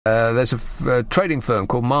there's a trading firm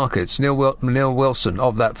called Markets. Neil Wilson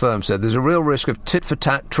of that firm said there's a real risk of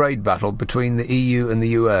tit-for-tat trade battle between the EU and the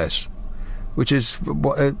US, which is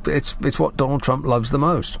it's what Donald Trump loves the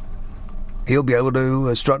most. He'll be able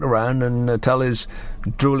to strut around and tell his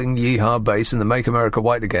drooling yeehaw base and the Make America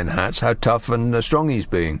White Again hats how tough and strong he's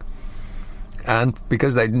being. And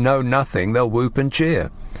because they know nothing, they'll whoop and cheer.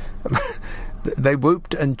 They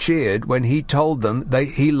whooped and cheered when he told them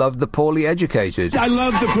he loved the poorly educated. I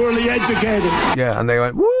love the poorly educated. Yeah, and they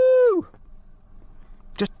went, woo!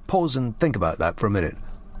 Just pause and think about that for a minute.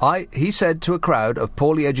 He said to a crowd of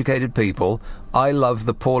poorly educated people, I love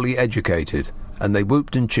the poorly educated. And they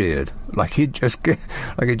whooped and cheered, like he'd just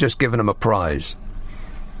given them a prize.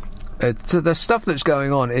 So the stuff that's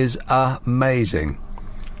going on is amazing.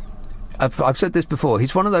 I've said this before.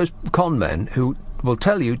 He's one of those con men who will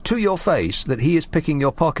tell you to your face that he is picking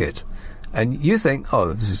your pocket, and you think,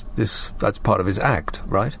 oh, that's part of his act,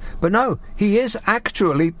 right? But no, he is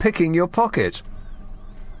actually picking your pocket.